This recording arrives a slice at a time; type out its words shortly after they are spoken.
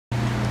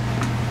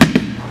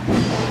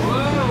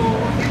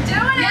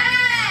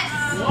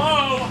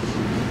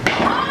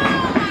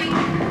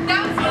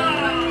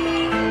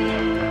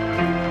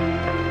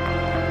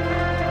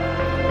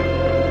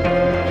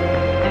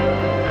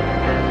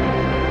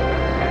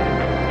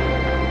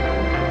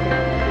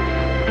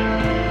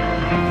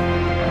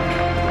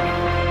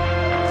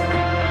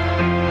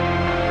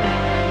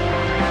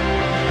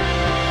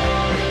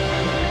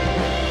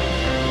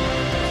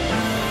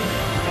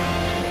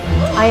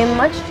I am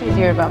much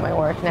choosier about my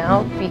work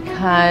now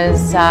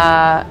because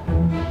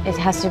it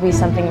has to be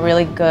something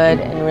really good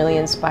and really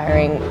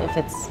inspiring if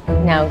it's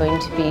now going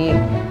to be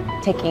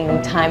taking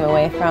time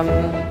away from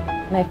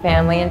my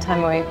family and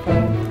time away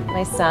from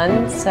my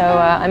son. So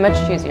I'm much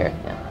choosier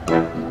now.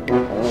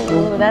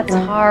 Ooh, that's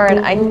hard.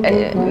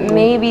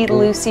 Maybe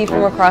Lucy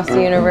from Across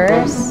the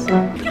Universe.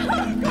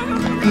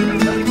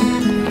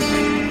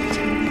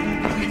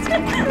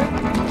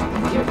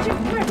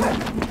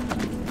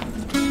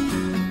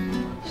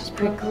 She's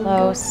pretty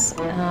close.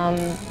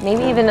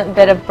 Maybe even a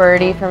bit of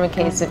Birdie from A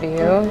Case of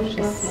You.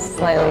 She's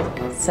slightly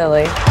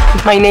silly.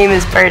 My name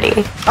is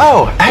Birdie.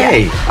 Oh,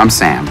 hey! Yeah. I'm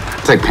Sam.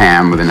 It's like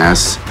Pam with an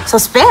S. So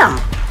Spam.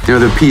 You know,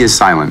 the P is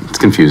silent. It's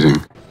confusing.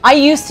 I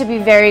used to be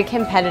very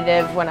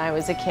competitive when I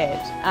was a kid.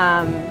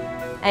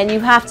 And you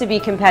have to be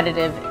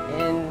competitive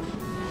in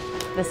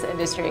this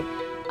industry.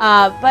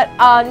 But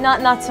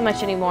not so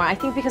much anymore. I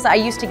think because I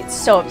used to get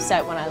so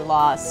upset when I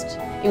lost.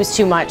 It was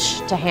too much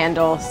to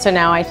handle. So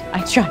now I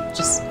try to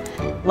just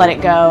let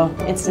it go.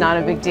 It's not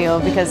a big deal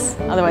because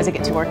otherwise I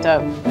get too worked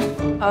up.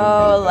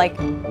 Oh, like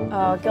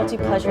Guilty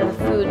Pleasure, the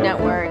Food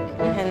Network,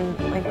 and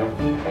like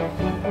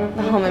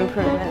the Home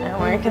Improvement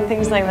Network and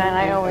things like that.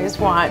 I always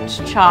watch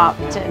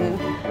Chopped and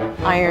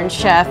Iron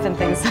Chef and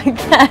things like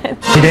that.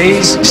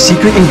 Today's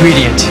secret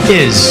ingredient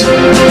is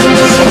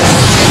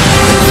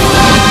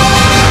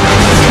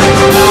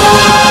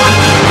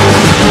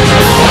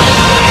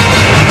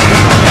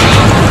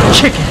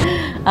chicken.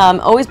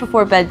 Always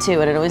before bed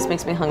too, and it always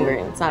makes me hungry.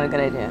 It's not a good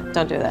idea.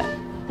 Don't do that.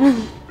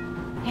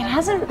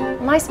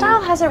 My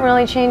style hasn't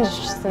really changed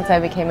since I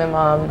became a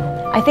mom.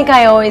 I think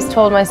I always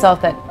told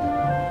myself that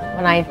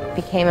when I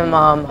became a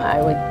mom,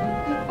 I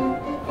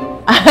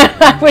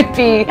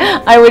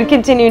would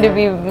continue to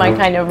be my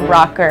kind of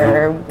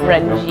rocker,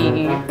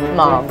 grungy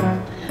mom.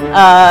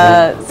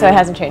 So it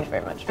hasn't changed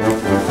very much.